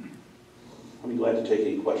 I'll be glad to take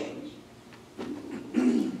any questions.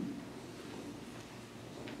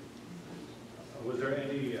 Was there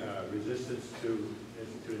any resistance to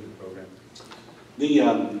instituting the program?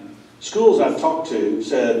 The schools I've talked to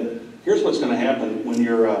said, here's what's going to happen when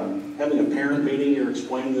you're having a parent meeting, you're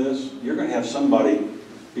explaining this, you're going to have somebody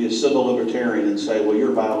be a civil libertarian and say, well,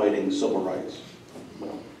 you're violating civil rights.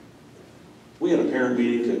 Well, we had a parent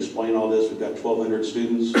meeting to explain all this. We've got 1,200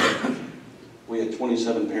 students. We had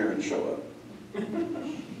 27 parents show up.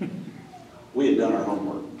 We had done our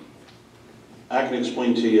homework. I can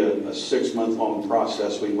explain to you a 6-month-long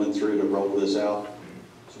process we went through to roll this out.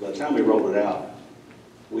 So by the time we rolled it out,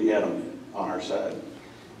 we had them on our side.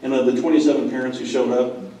 And of the 27 parents who showed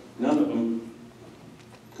up, none of them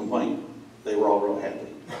complained. They were all real happy.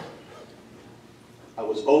 I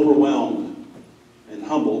was overwhelmed and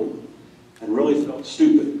humbled and really felt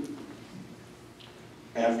stupid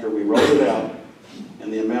after we rolled it out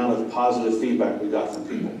and the amount of positive feedback we got from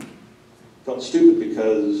people. Felt stupid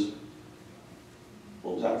because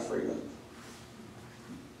what was I afraid of?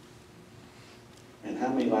 And how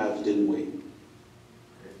many lives didn't we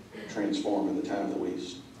transform in the time that we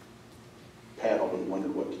paddled and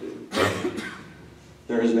wondered what to do?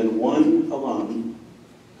 There has been one alum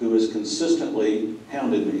who has consistently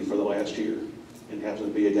hounded me for the last year, and happens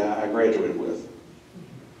to be a guy I graduated with.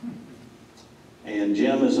 And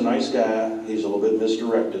Jim is a nice guy. He's a little bit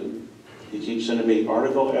misdirected. He keeps sending me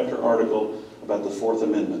article after article about the Fourth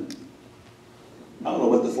Amendment. I don't know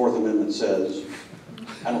what the Fourth Amendment says.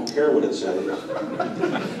 I don't care what it says.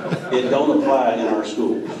 It don't apply in our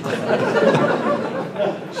schools.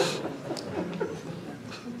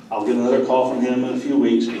 I'll get another call from him in a few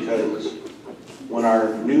weeks, because when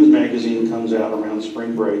our news magazine comes out around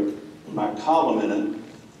spring break, my column in it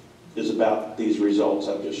is about these results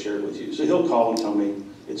I've just shared with you. So he'll call and tell me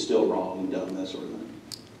it's still wrong and dumb, that sort of thing.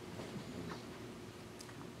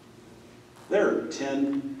 There are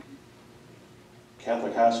 10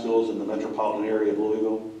 Catholic high schools in the metropolitan area of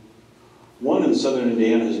Louisville. One in southern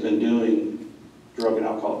Indiana has been doing drug and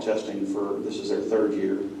alcohol testing this is their 3rd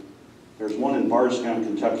year. There's one in Bardstown,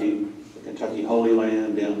 Kentucky, the Kentucky Holy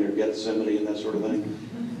Land, down near Gethsemane and that sort of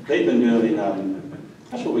thing. They've been doing,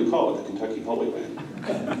 that's what we call it, the Kentucky Holy Land.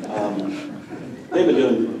 They've been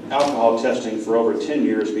doing alcohol testing for over 10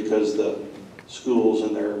 years because the schools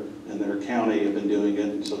in their county have been doing it,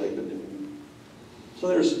 and so they've been doing it. So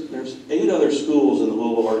there's 8 other schools in the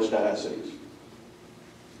Louisville Archdiocese.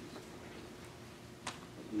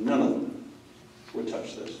 None of them would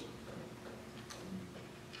touch this.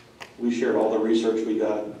 We shared all the research we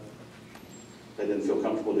got. They didn't feel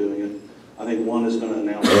comfortable doing it. I think one is going to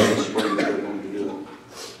announce this spring that they're going to do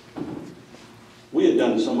it. We had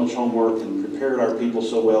done so much homework and prepared our people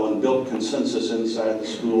so well and built consensus inside the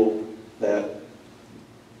school that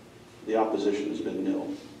the opposition has been nil.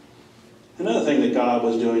 Another thing that God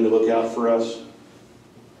was doing to look out for us,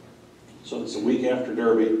 so it's a week after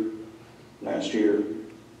Derby last year. It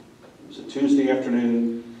was a Tuesday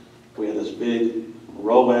afternoon. We had this big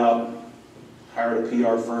rollout, hired a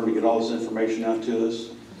PR firm to get all this information out to us,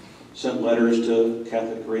 sent letters to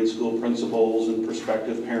Catholic grade school principals and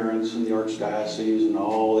prospective parents in the Archdiocese and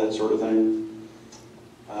all that sort of thing.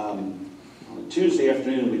 On a Tuesday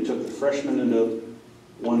afternoon, we took the freshmen into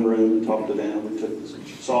one room and talked to them. We took the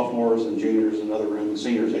sophomores and juniors in another room. The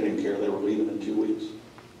seniors, they didn't care. They were leaving in 2 weeks.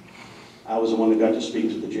 I was the one that got to speak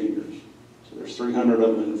to the juniors. So there's 300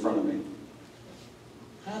 of them in front of me.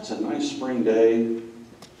 That's a nice spring day.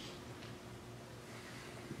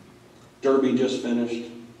 Derby just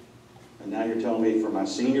finished. And now you're telling me for my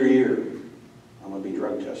senior year, I'm going to be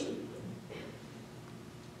drug tested.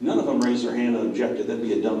 None of them raised their hand and objected. That'd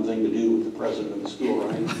be a dumb thing to do with the president of the school,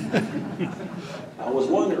 right? I was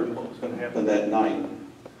wondering what was going to happen that night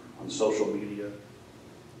on social media,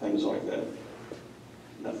 things like that.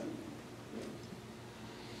 Nothing.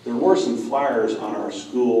 There were some flyers on our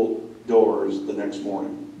school doors the next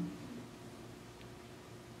morning.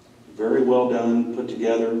 Very well done, put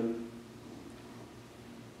together.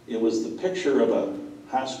 It was the picture of a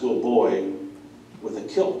high school boy with a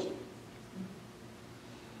kilt.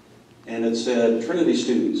 And it said, Trinity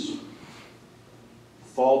students,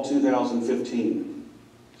 fall 2015,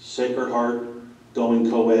 Sacred Heart, going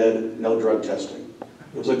co-ed, no drug testing.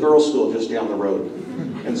 It was a girls' school just down the road.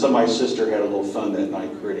 And somebody's sister had a little fun that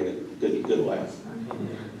night, creating a good laugh.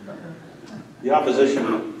 The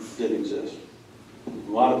opposition did exist.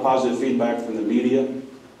 A lot of positive feedback from the media.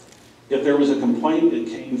 If there was a complaint, it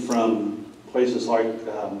came from places like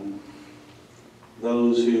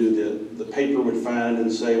those who the paper would find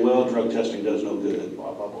and say, well, drug testing does no good,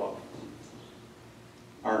 blah, blah, blah.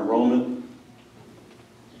 Our enrollment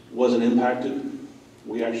wasn't impacted.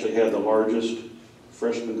 We actually had the largest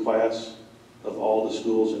freshman class of all the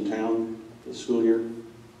schools in town this school year.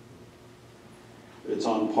 It's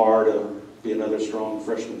on par to be another strong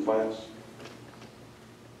freshman class.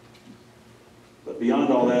 But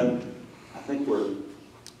beyond all that, I think we're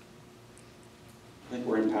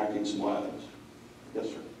impacting some lives. Yes,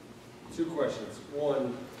 sir. 2 questions.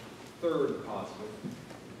 One, third positive.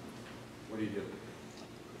 What do you do?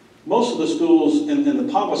 Most of the schools, and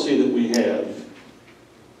the policy that we have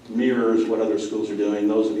mirrors what other schools are doing.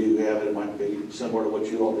 Those of you who have it, it might be similar to what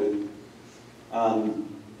you all do.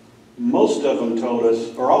 Most of them told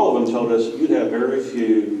us, or all of them told us, you'd have very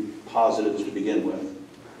few positives to begin with,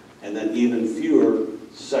 and then even fewer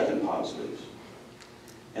second positives.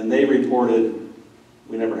 And they reported,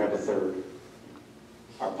 we never have a third.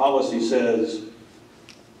 Our policy says,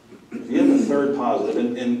 if you have a third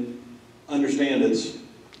positive, and understand it's,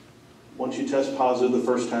 once you test positive the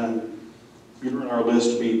first time, you're on our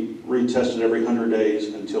list to be retested every 100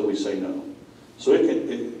 days until we say no. So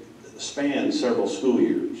it spans several school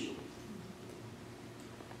years.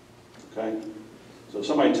 okay? So if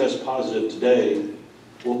somebody tests positive today,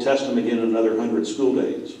 we'll test them again in another 100 school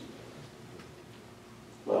days.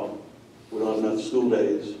 Well, we don't have enough school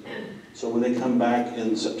days. So when they come back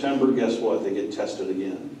in September, guess what? They get tested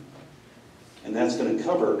again. And that's going to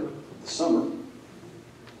cover the summer.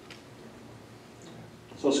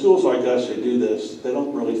 So schools like us who do this, they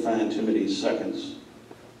don't really find too many seconds.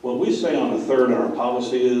 What we say on a third in our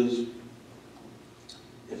policy is,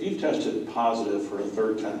 if you've tested positive for a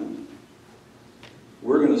third time,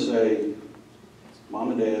 we're going to say,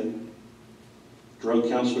 Mom and Dad, drug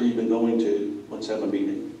counselor you've been going to, let's have a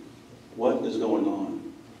meeting. What is going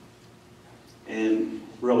on? And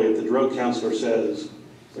really, if the drug counselor says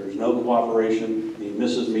there's no cooperation, he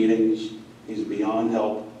misses meetings, he's beyond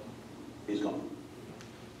help, he's gone.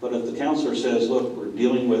 But if the counselor says, look, we're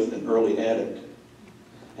dealing with an early addict,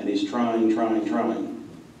 and he's trying,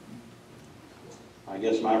 I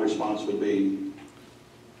guess my response would be,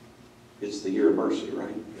 it's the year of mercy,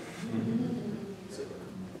 right?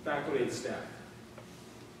 Faculty and staff.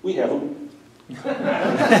 We have them. I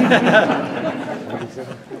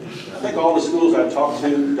think all the schools I've talked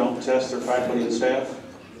to don't test their faculty and staff.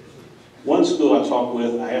 One school I talked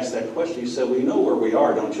with, I asked that question, he said, well, you know where we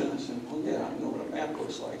are, don't you? And I said, well, yeah, I know what a map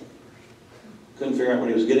looks like. Couldn't figure out what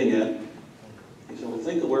he was getting at. He said, well,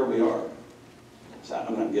 think of where we are. I said,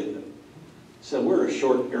 I'm not getting it. He said, we're a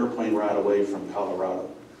short airplane ride away from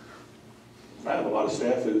Colorado. I have a lot of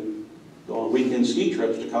staff who go on weekend ski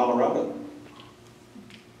trips to Colorado.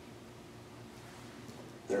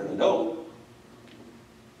 They're an adult.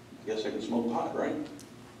 I guess they can smoke pot, right?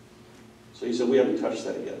 So he said, we haven't touched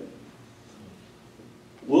that yet.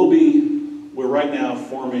 We're right now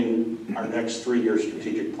forming our next 3-year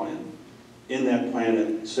strategic plan. In that plan,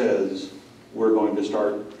 it says we're going to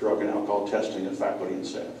start drug and alcohol testing of faculty and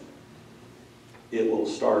staff. It will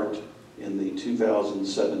start in the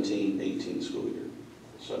 2017-18 school year.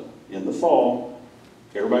 So in the fall,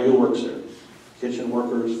 everybody who works there, kitchen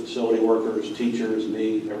workers, facility workers, teachers,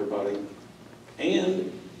 me, everybody,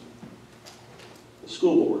 and the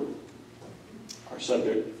school board are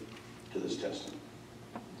subject to this testing.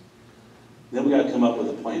 Then we got to come up with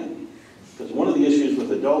a plan. Because one of the issues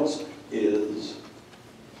with adults is,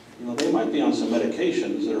 you know, they might be on some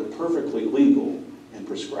medications that are perfectly legal and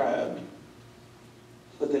prescribed,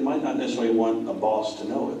 but they might not necessarily want a boss to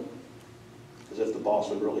know it, as if the boss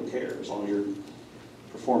would really care as long as you're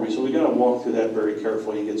performing. So we got to walk through that very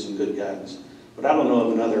carefully and get some good guidance. But I don't know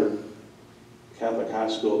of another Catholic high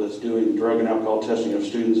school that's doing drug and alcohol testing of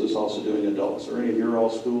students that's also doing adults. Are any of your all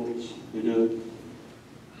schools who do it?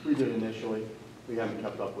 We did initially. We haven't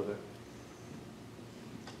kept up with it.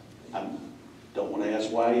 I don't want to ask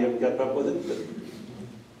why you haven't kept up with it, but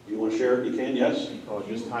you want to share it, you can, yes? Oh,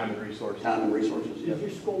 just time and resources. Time and resources, yes. Did your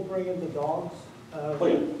school bring in the dogs Oh,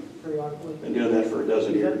 yeah. periodically? Been doing that for a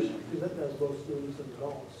dozen years. Because that does both students and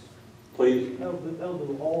adults. Please. That'll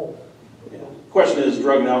do all. Yeah. Question is,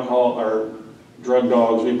 drug and alcohol, or drug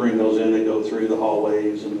dogs, we bring those in, they go through the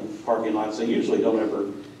hallways and the parking lots. They usually don't ever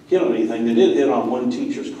hit on anything. They did hit on one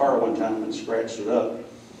teacher's car one time and scratched it up.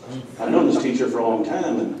 I've known this teacher for a long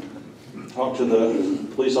time and talked to the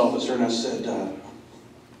police officer, and I said,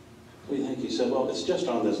 what do you think? He said, well, it's just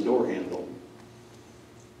on this door handle.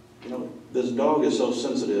 You know, this dog is so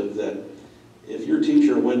sensitive that if your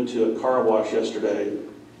teacher went to a car wash yesterday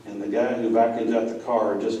and the guy who vacuumed out the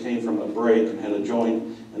car just came from a break and had a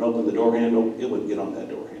joint and opened the door handle, it would get on that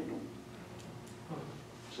door handle.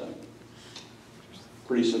 So,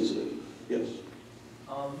 pretty sensitive. Yes?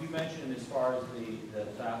 You mentioned as far as the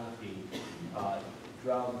faculty,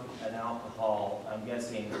 drug and alcohol, I'm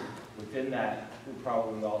guessing within that would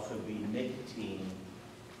probably also be nicotine.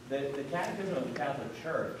 The Catechism of the Catholic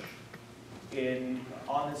Church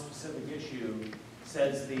on this specific issue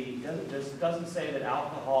says doesn't say that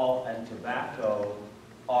alcohol and tobacco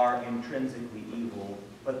are intrinsically evil,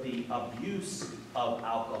 but the abuse of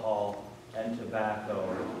alcohol and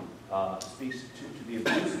tobacco speaks to the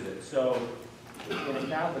abuse of it. So in a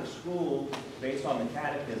Catholic school, based on the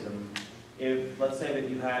catechism, if let's say that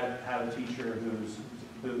you have a teacher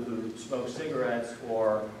who smokes cigarettes,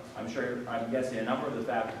 or I'm guessing a number of the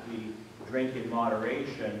faculty drink in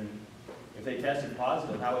moderation, if they tested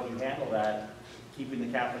positive, how would you handle that, keeping the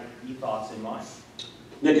Catholic ethos in mind?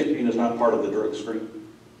 Nicotine is not part of the drug screen.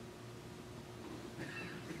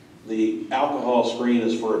 The alcohol screen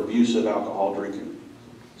is for abusive alcohol drinking.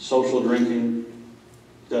 Social drinking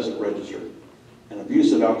doesn't register. And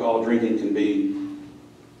abusive alcohol drinking can be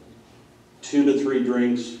 2 to 3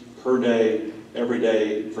 drinks per day, every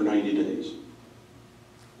day for 90 days.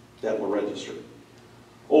 That will register.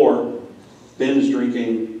 Or binge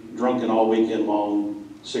drinking, drunken all weekend long,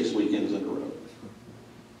 6 weekends in a row.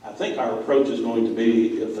 I think our approach is going to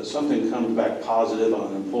be, if something comes back positive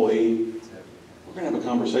on an employee, we're going to have a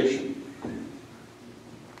conversation.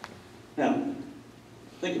 Now,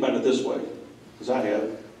 think about it this way, as I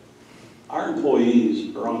have. Our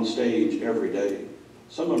employees are on stage every day.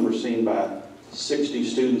 Some of them are seen by 60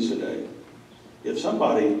 students a day. If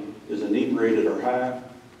somebody is inebriated or high,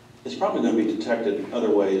 it's probably going to be detected other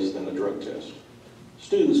ways than a drug test.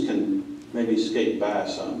 Students can maybe skate by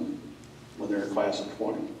some when they're in a class of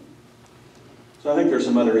 20. So I think there's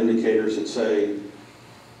some other indicators that say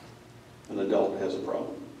an adult has a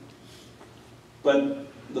problem. But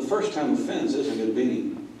the first time offense isn't going to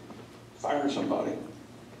be fire somebody.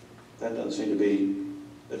 That doesn't seem to be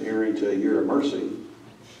adhering to a year of mercy.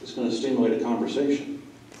 It's going to stimulate a conversation.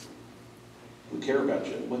 We care about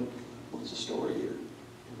you. What's the story here?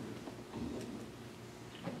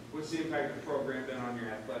 What's the impact of the program been on your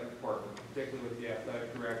athletic department, particularly with the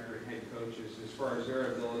athletic director and head coaches, as far as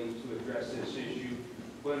their ability to address this issue,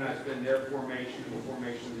 whether or not it's been their formation and the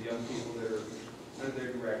formation of the young people that are under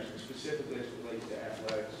their direction, specifically as it relates to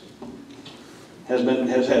athletics?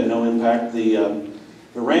 Has had no impact.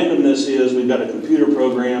 The randomness is we've got a computer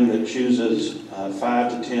program that chooses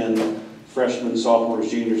 5 to 10 freshmen,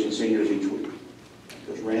 sophomores, juniors, and seniors each week.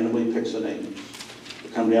 Just randomly picks a name. We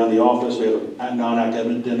come down to the office, we have a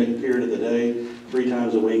non-academic period of the day. 3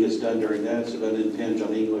 times a week it's done during that, so it doesn't impinge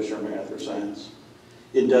on English or math or science.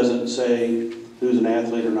 It doesn't say who's an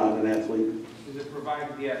athlete or not an athlete. Does it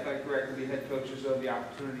provide the athletic director, the head coaches, the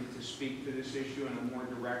opportunity to speak to this issue in a more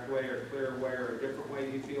direct way or clear way or a different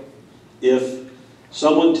way, do you feel? If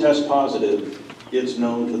someone tests positive, it's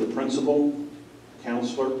known to the principal,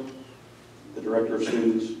 counselor, the director of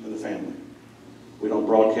students, and the family. We don't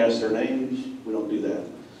broadcast their names. We don't do that.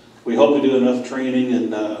 We hope to do enough training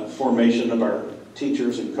and formation of our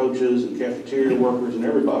teachers and coaches and cafeteria workers and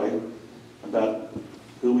everybody about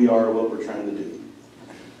who we are and what we're trying to do.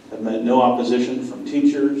 I've met no opposition from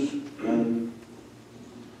teachers. None.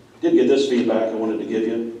 Did get this feedback I wanted to give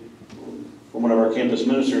you from one of our campus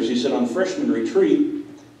ministers. He said on freshman retreat,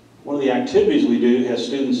 one of the activities we do has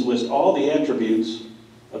students list all the attributes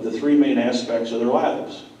of the 3 main aspects of their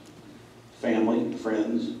lives: family,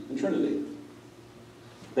 friends, and Trinity.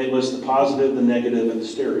 They list the positive, the negative, and the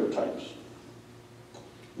stereotypes.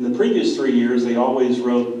 In the previous 3 years, they always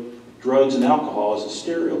wrote drugs and alcohol as a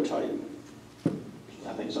stereotype.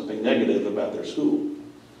 I think something negative about their school.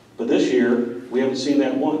 But this year, we haven't seen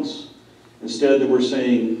that once. Instead, we're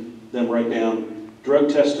seeing them write down drug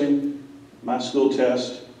testing, my school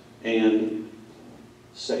test, and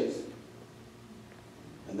safe,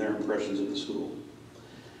 and their impressions of the school.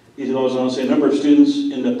 He goes on to say a number of students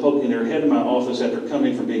end up poking their head in my office after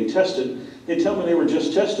coming from being tested. They tell me they were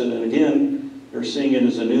just tested, and again, they're seeing it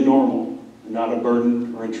as a new normal, and not a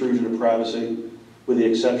burden or intrusion of privacy, with the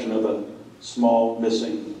exception of a small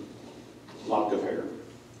missing lock of hair.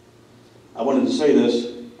 I wanted to say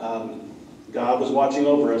this. God was watching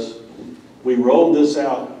over us. We rolled this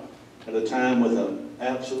out at a time with an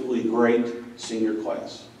absolutely great senior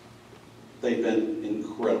class. They've been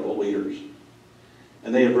incredible leaders.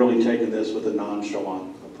 And they have really taken this with a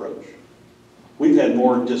nonchalant approach. We've had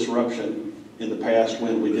more disruption in the past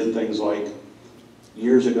when we did things like,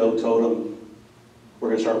 years ago, told them, we're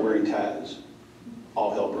going to start wearing ties.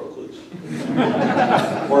 All hell broke loose.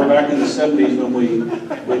 Or back in the 70s when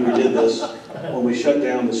we did this, when we shut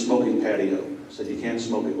down the smoking patio, said you can't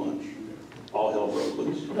smoke at lunch. All hell broke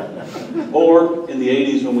loose. Or in the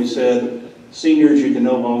 80s when we said, seniors, you can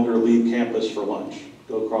no longer leave campus for lunch.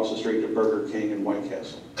 Go across the street to Burger King and White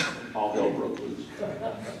Castle. All hell broke loose.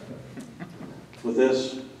 With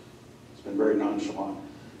this, it's been very nonchalant.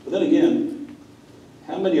 But then again,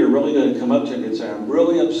 how many are really going to come up to me and say, I'm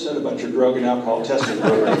really upset about your drug and alcohol testing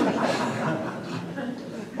program?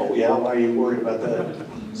 Oh yeah, why are you worried about that?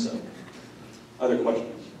 So, other questions?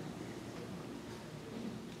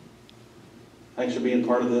 Thanks for being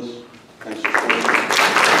part of this. Thanks for